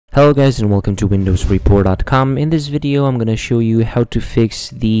Hello guys and welcome to windowsreport.com. In this video I'm going to show you how to fix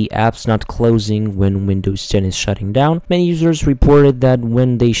the apps not closing when Windows 10 is shutting down. Many users reported that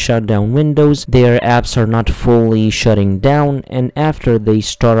when they shut down Windows, their apps are not fully shutting down, and after they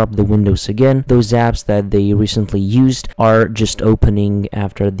start up the Windows again, those apps that they recently used are just opening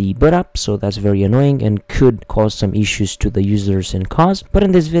after the boot up. So that's very annoying and could cause some issues to the users and cause. But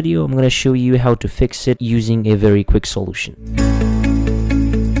in this video I'm going to show you how to fix it using a very quick solution.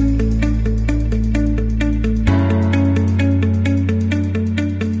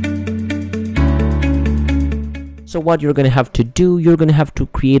 So what you're going to have to do, you're going to have to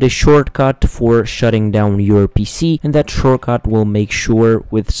create a shortcut for shutting down your PC, and that shortcut will make sure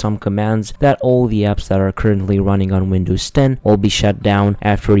with some commands that all the apps that are currently running on Windows 10 will be shut down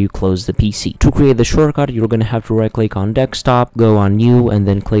after you close the PC. To create the shortcut, you're going to have to right click on desktop, go on new, and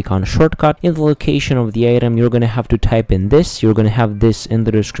then click on shortcut. In the location of the item, you're going to have to type in this. You're going to have this in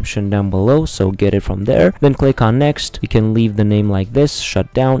the description down below, so get it from there. Then click on next. You can leave the name like this,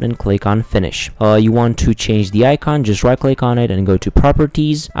 shut down, and click on finish. You want to change the icon, just right click on it and go to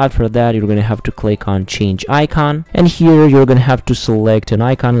properties. After that, you're going to have to click on change icon, and here you're going to have to select an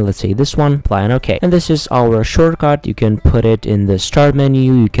icon, let's say this one, apply and OK. And this is our shortcut. You can put it in the start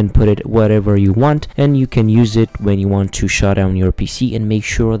menu, you can put it whatever you want, and you can use it when you want to shut down your PC and make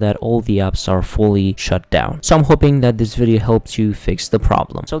sure that all the apps are fully shut down. So I'm hoping that this video helps you fix the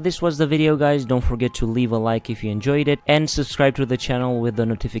problem. So this was the video, guys. Don't forget to leave a like if you enjoyed it, and subscribe to the channel with the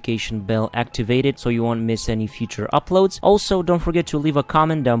notification bell activated so you won't miss any future uploads. Also, don't forget to leave a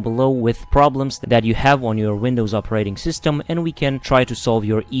comment down below with problems that you have on your Windows operating system, and we can try to solve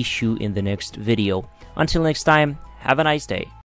your issue in the next video. Until next time, have a nice day.